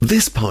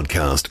This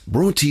podcast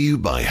brought to you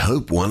by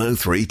Hope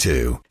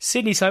 1032.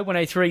 Sydney's Hope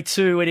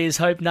 1032. It is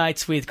Hope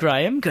Nights with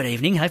Graham. Good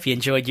evening. Hope you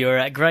enjoyed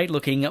your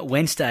great-looking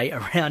Wednesday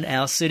around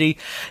our city.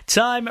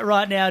 Time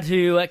right now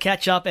to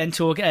catch up and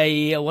talk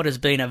what has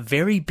been a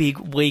very big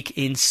week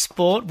in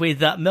sport with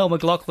Mel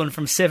McLaughlin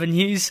from Seven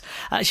News.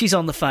 She's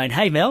on the phone.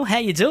 Hey, Mel. How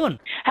you doing?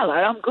 Hello,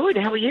 I'm good.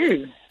 How are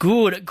you?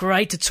 Good.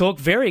 Great to talk.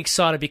 Very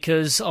excited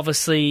because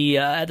obviously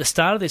at the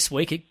start of this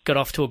week it got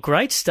off to a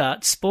great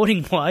start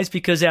sporting-wise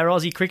because our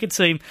Aussie cricket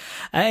team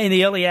in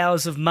the early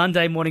hours of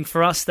Monday morning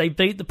for us, they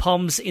beat the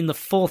Poms in the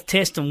fourth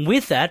test, and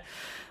with that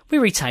we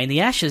retain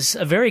the Ashes.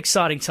 A very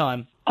exciting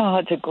time. Oh,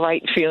 it's a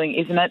great feeling,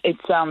 isn't it? It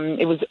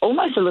was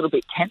almost a little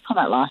bit tense on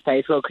that last day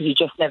as well because you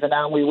just never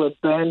know. We were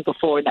burned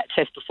before in that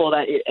test before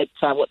that. It's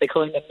what they're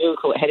calling the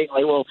miracle at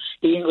Headingley. Well,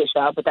 the English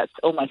are, but that's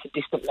almost a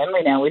distant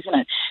memory now, isn't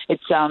it?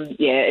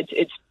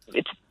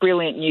 It's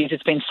brilliant news.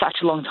 It's been such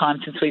a long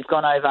time since we've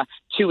gone over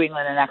to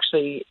England and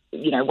actually,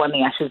 won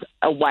the Ashes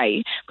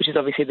away, which is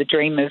obviously the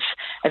dream of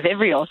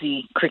every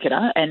Aussie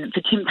cricketer. And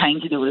for Tim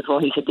Payne to do it as well,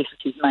 he said this was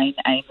his main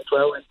aim as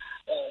well. And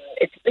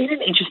it's been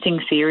an interesting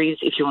series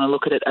if you want to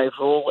look at it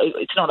overall.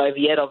 It's not over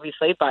yet,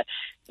 obviously, but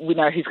we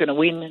know who's going to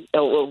win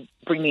or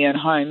bring the urn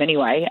home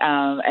anyway.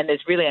 And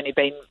there's really only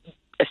been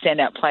a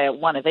standout player,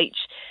 one of each.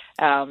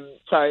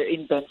 So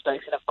in Ben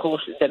Stokes and, of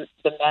course,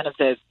 the man of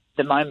the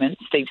moment,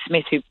 Steve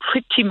Smith, who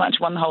pretty much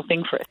won the whole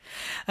thing for us.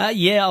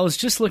 I was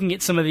just looking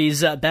at some of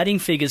his batting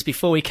figures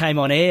before we came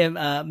on air,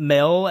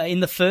 Mel. In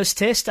the first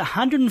test,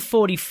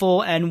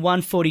 144 and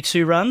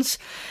 142 runs.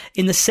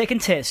 In the second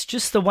test,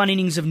 just the one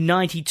innings of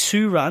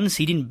 92 runs.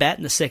 He didn't bat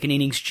in the second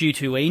innings due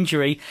to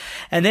injury.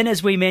 And then,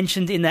 as we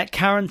mentioned, in that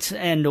current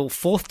and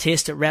fourth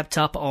test, it wrapped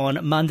up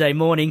on Monday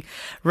morning,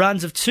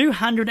 runs of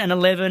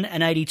 211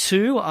 and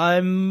 82.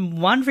 I'm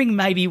wondering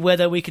maybe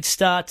whether we could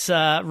start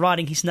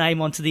writing his name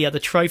onto the other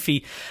trophy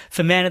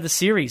for man of the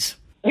series.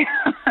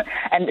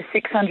 And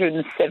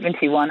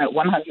 671 at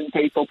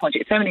 134 points.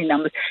 So many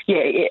numbers.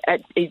 Yeah,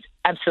 he's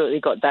absolutely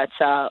got that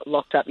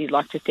locked up, you'd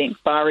like to think,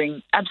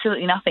 barring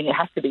absolutely nothing. It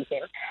has to be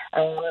him.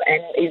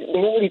 And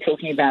we're already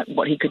talking about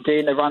what he could do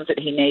and the runs that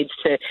he needs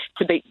to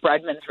beat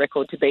Bradman's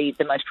record to be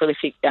the most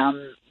prolific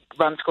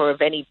run scorer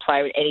of any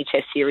player in any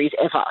Test series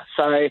ever.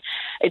 So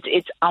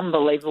it's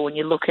unbelievable when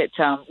you look at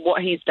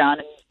what he's done,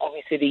 and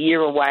obviously the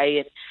year away,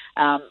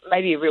 and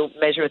maybe a real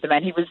measure of the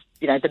man. He was,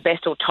 the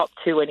best or top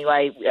two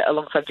anyway,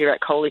 alongside Virat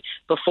Kohli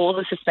before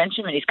the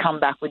suspension, and he's come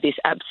back with this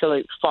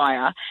absolute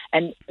fire.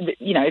 And the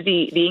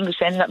English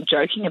ended up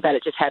joking about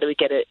it. Just how do we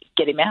get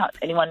him out?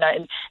 Anyone know?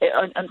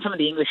 And on some of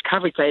the English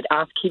coverage, they'd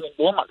ask him in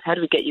warm-ups, "How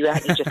do we get you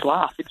out?" And he just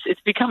laughed.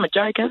 It's become a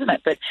joke, hasn't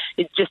it? But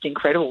it's just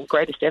incredible,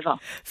 greatest ever.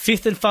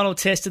 Fifth and final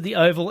test at the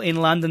Oval in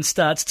London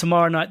starts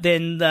tomorrow night.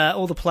 Then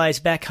all the players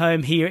back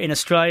home here in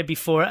Australia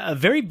before a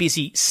very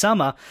busy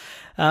summer.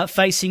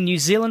 Facing New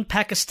Zealand,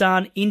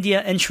 Pakistan,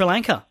 India and Sri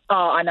Lanka.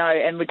 Oh, I know,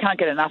 and we can't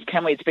get enough,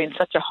 can we? It's been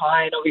such a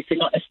high, and obviously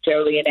not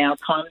necessarily in our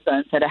time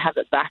zone, so to have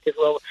it back as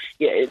well,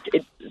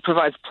 it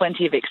provides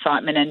plenty of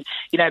excitement. And,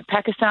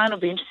 Pakistan will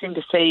be interesting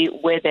to see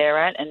where they're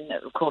at, and,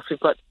 of course, we've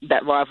got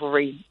that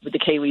rivalry with the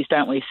Kiwis,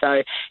 don't we?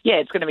 So, yeah,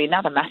 it's going to be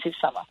another massive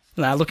summer.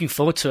 Looking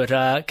forward to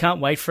it. Can't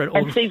wait for it.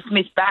 And Steve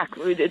Smith back.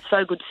 It's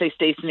so good to see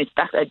Steve Smith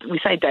back. We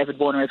say David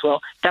Warner as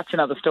well. That's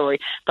another story.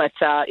 But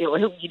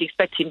you'd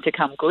expect him to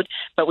come good.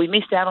 But we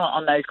missed out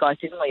on those guys,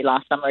 didn't we,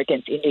 last summer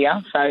against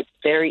India? So it's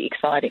very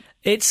exciting.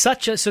 It's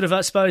such a sort of,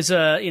 I suppose,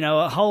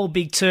 a whole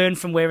big turn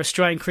from where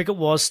Australian cricket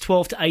was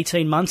 12 to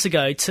 18 months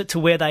ago to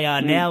where they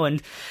are now.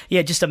 And,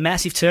 just a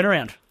massive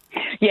turnaround.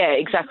 Yeah,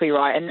 exactly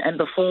right. And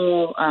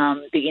before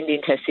the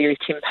Indian Test series,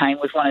 Tim Payne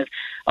was one of...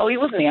 Oh, he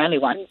wasn't the only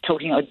one.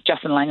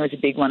 Justin Langer was a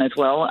big one as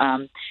well,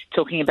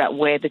 talking about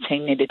where the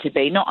team needed to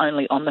be, not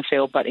only on the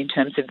field, but in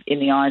terms of in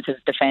the eyes of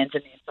the fans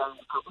and the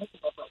Australian public.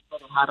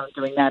 Hard on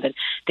doing that, and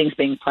things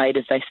being played,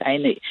 as they say,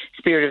 in the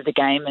spirit of the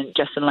game. And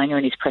Justin Langer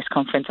in his press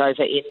conference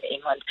over in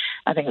England,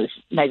 I think it was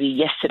maybe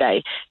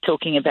yesterday,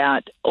 talking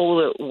about all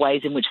the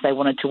ways in which they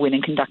wanted to win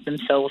and conduct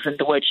themselves, and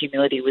the word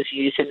humility was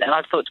used. And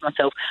I thought to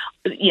myself,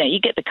 you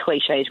get the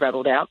cliches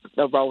rolled out,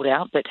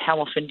 but how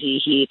often do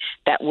you hear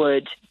that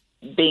word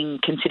being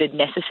considered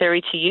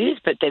necessary to use?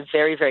 But they're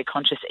very, very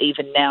conscious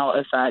even now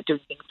of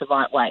doing things the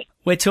right way.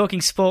 We're talking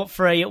sport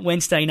for a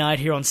Wednesday night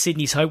here on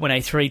Sydney's Hope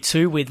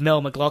 1032 with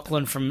Mel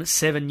McLaughlin from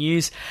Seven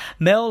News.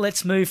 Mel,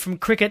 let's move from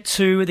cricket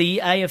to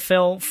the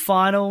AFL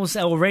finals,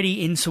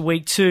 already into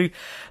week 2.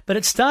 But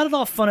it started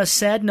off on a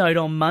sad note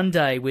on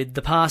Monday with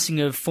the passing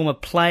of former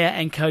player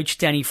and coach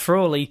Danny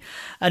Frawley,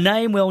 a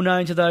name well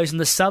known to those in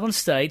the southern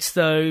states,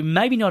 though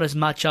maybe not as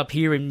much up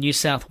here in New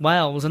South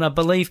Wales. And I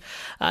believe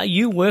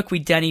you worked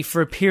with Danny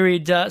for a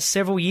period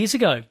several years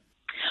ago.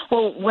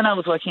 Well, when I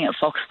was working at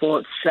Fox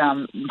Sports,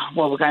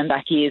 we're going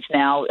back years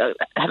now,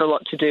 had a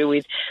lot to do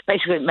with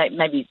basically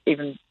maybe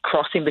even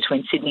crossing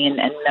between Sydney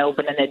and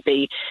Melbourne, and there'd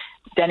be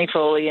Danny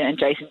Frawley and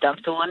Jason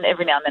Dunstall, and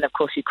every now and then, of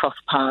course, you cross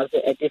paths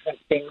at different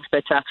things.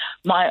 But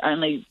my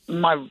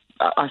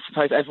I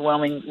suppose,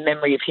 overwhelming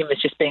memory of him as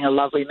just being a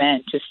lovely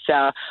man, just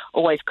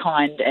always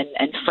kind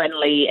and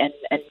friendly and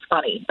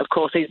funny. Of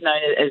course, he's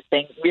known as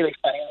being really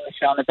funny on the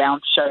show, on the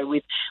Bounce show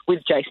with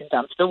Jason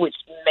Dunstall, which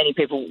many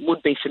people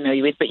would be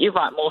familiar with. But you're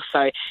right, more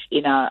so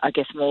in, I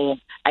guess, more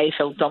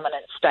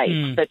AFL-dominant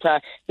states.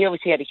 But he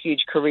obviously had a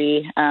huge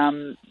career.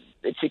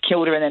 It's a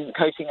Kilda and then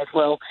coaching as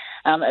well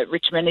at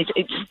Richmond.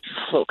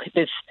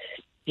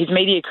 His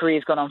media career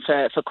has gone on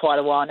for quite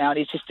a while now, and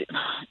he's just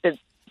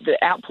the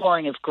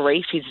outpouring of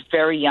grief. He's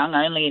very young,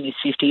 only in his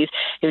 50s.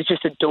 He was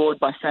just adored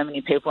by so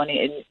many people, and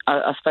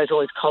I suppose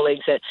all his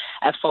colleagues at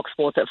Fox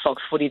Sports, at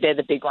Fox Footy, they're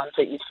the big ones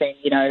that you've seen,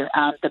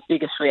 the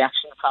biggest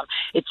reaction from.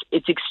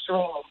 It's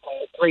extremely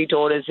cool. 3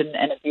 daughters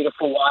and a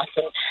beautiful wife.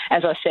 And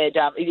as I said,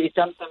 he's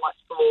done so much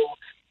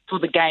for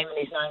the game, and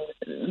he's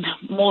known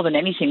more than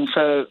anything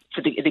for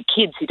the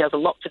kids. He does a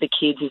lot for the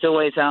kids. He's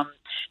always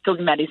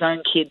talking about his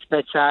own kids,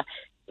 but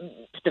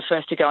the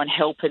first to go and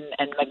help and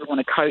maybe want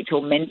to coach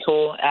or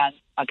mentor,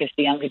 I guess,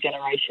 the younger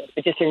generation.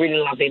 But just a really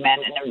lovely man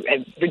and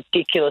a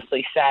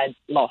ridiculously sad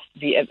loss,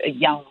 a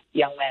young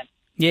man.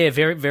 Yeah,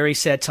 very, very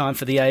sad time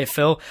for the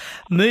AFL.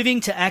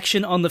 Moving to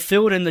action on the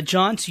field, and the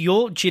Giants,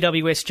 your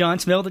GWS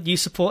Giants, Mel, that you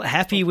support,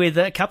 happy with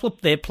a couple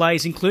of their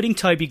players, including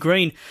Toby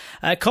Green,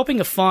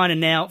 copping a fine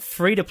and now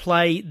free to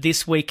play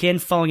this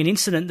weekend following an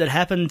incident that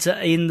happened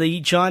in the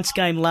Giants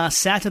game last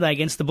Saturday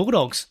against the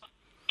Bulldogs.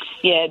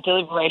 Yeah,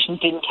 deliberations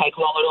didn't take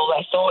long at all.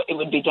 They thought it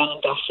would be done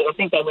and dusted. I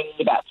think they went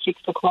in about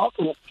 6 o'clock,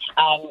 and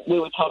we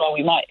were told,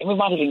 we might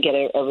even get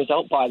a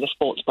result by the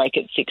sports break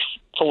at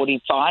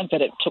 6:45,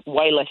 but it took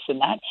way less than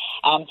that.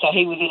 So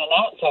he was in and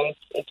out, so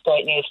it's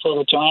great news for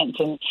the Giants.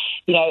 And,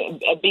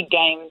 a big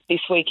game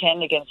this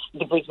weekend against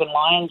the Brisbane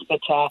Lions,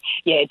 but,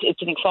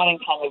 it's an exciting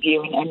time of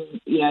year,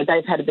 and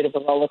they've had a bit of a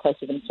roller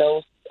coaster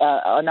themselves.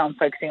 I know I'm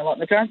focusing a lot on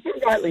the Giants,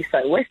 but rightly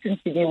so. Western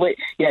Sydney,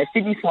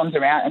 Sydney Swans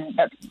are out, and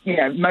that's,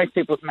 most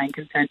people's main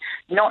concern.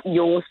 Not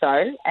yours,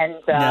 though, and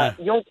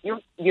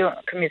your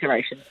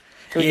commiseration.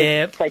 Should we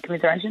just say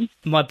commiseration?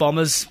 My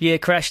Bombers,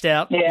 crashed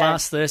out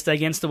last Thursday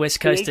against the West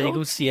Coast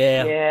Eagles.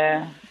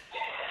 Yeah.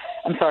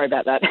 I'm sorry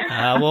about that.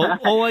 Well,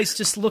 always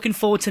just looking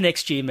forward to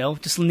next year, Mel.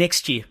 Just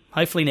next year.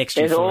 Hopefully next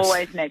year. There's for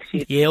always us. Next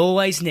year. Yeah,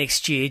 always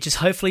next year. Just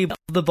hopefully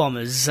the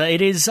Bombers. It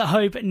is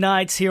Hope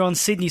Nights here on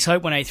Sydney's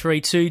Hope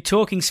 103.2,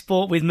 talking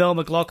sport with Mel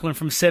McLaughlin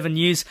from 7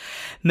 News.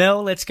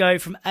 Mel, let's go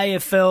from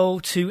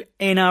AFL to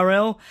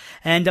NRL.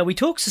 And we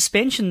talked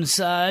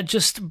suspensions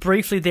just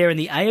briefly there in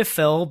the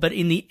AFL, but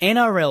in the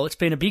NRL, it's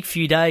been a big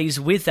few days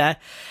with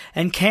that.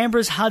 And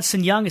Canberra's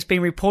Hudson Young has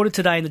been reported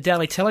today in the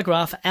Daily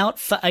Telegraph out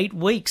for 8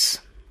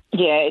 weeks.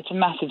 Yeah, it's a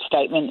massive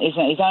statement,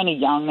 isn't it? He's only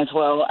young as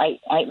well.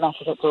 Eight months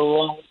is for a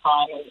long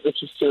time. And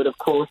Richie Stewart, of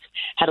course,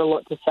 had a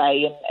lot to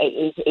say, and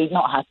he's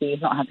not happy.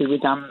 He's not happy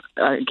with,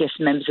 I guess,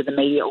 members of the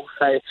media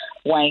also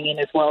weighing in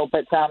as well.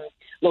 But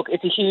look,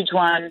 it's a huge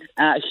one,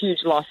 a huge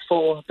loss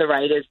for the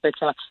Raiders. But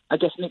I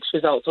guess mixed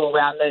results all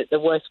around. The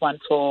worst one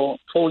for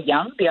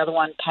Young. The other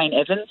one, Kane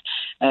Evans,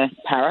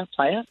 para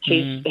player.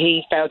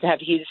 He failed to have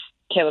his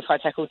careless high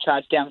tackle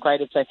charge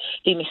downgraded, so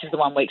he misses the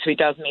 1 week, so he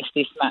does miss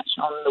this match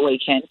on the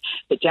weekend.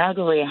 But Jared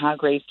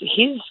Hargreaves,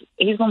 his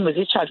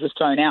charge was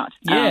thrown out.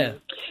 Yeah.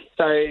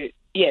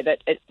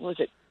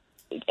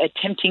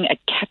 Attempting a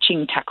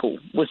catching tackle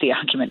was the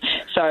argument.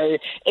 So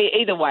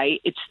either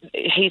way,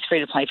 he's free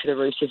to play for the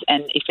Roosters.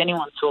 And if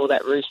anyone saw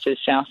that Roosters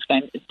South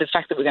game, the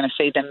fact that we're going to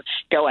see them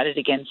go at it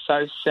again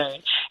so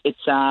soon, it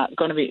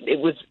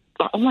was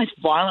almost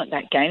violent,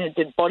 that game.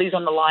 The bodies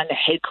on the line, the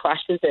head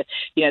crashes, the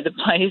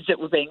players that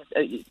were being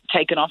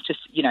taken off to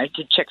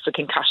check for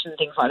concussion,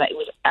 things like that. It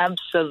was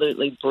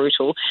absolutely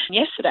brutal.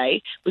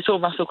 Yesterday, we saw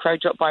Russell Crowe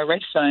dropped by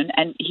Redfern,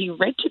 and he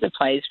read to the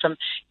players from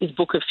his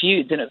book of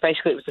feuds, and it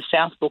was the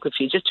South book of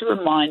feuds, just to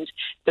remind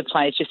the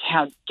players just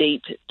how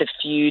deep the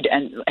feud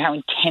and how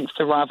intense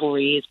the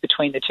rivalry is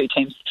between the two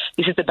teams.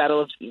 This is the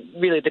battle of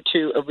really the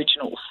two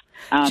originals,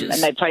 and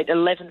they played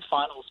 11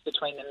 finals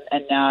between them,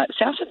 and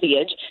South at the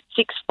edge,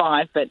 6-5,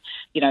 but,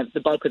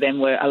 the bulk of them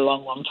were a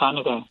long, long time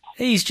ago.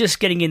 He's just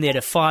getting in there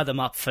to fire them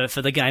up for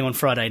the game on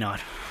Friday night.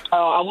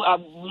 Oh, I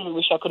really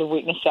wish I could have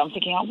witnessed it. I'm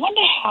thinking, I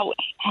wonder how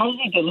does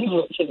he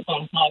deliver it to the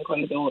fans behind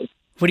closed doors?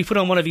 Would he put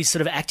on one of his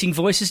sort of acting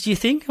voices, do you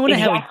think? I wonder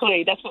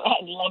exactly. That's what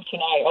I'd love to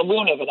know.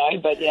 We'll never know,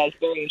 but it's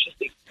very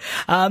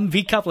interesting.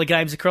 Big couple of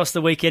games across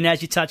the weekend,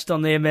 as you touched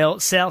on there, Mel.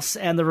 Souths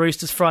and the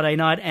Roosters Friday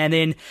night, and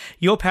then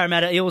your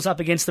Parramatta Eels up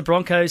against the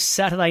Broncos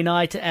Saturday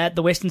night at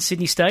the Western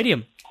Sydney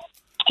Stadium.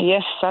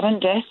 Yes, sudden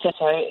death. So,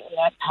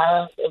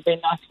 Para will be a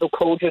nice little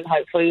cauldron,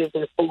 hopefully, with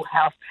a full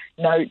house,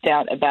 no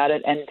doubt about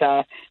it. And,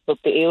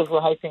 look, the Eels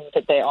were hoping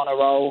that they're on a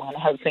roll and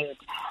hoping...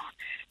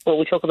 Well,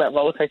 we talk about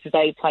roller coasters.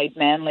 They played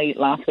Manly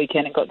last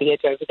weekend and got the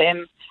edge over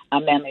them.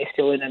 Manly is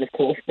still in it, of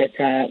course, but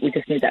we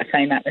just need that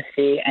same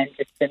atmosphere and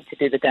just them to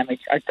do the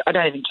damage. I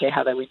don't even care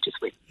how they win, just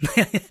win.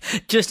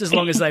 Just as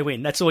long as they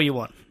win. That's all you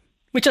want.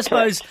 Which I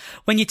suppose,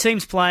 when your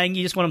team's playing,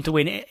 you just want them to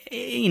win,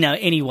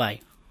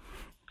 anyway.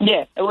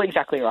 Yeah, well,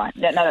 exactly right.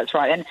 No, that's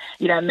right. And,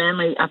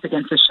 Manly up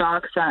against the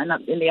Sharks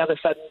in the other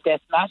sudden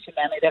death match. And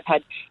Manly, they've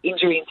had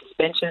injury and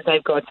suspensions.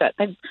 They've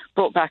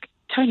brought back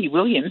Tony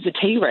Williams, the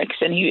T-Rex,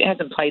 and he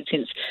hasn't played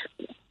since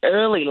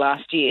early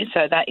last year.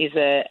 So that is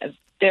a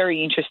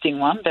very interesting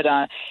one. But,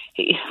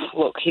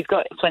 he's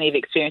got plenty of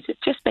experience. It's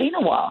just been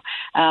a while.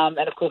 And,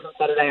 of course, on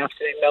Saturday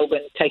afternoon,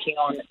 Melbourne taking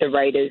on the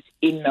Raiders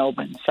in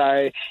Melbourne.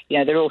 So,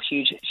 they're all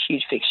huge,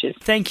 huge fixtures.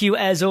 Thank you,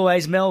 as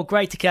always, Mel.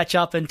 Great to catch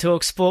up and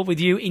talk sport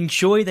with you.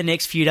 Enjoy the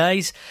next few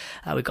days.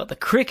 We've got the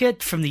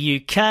cricket from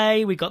the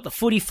UK. We've got the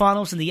footy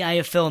finals in the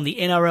AFL and the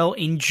NRL.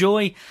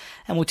 Enjoy.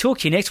 And we'll talk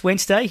to you next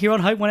Wednesday here on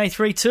Hope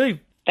 103.2.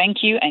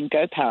 Thank you, and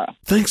go Para.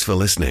 Thanks for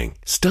listening.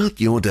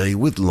 Start your day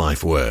with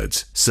life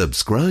words.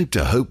 Subscribe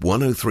to Hope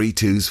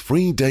 103.2's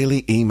free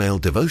daily email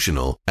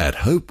devotional at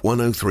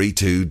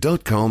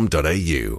hope1032.com.au.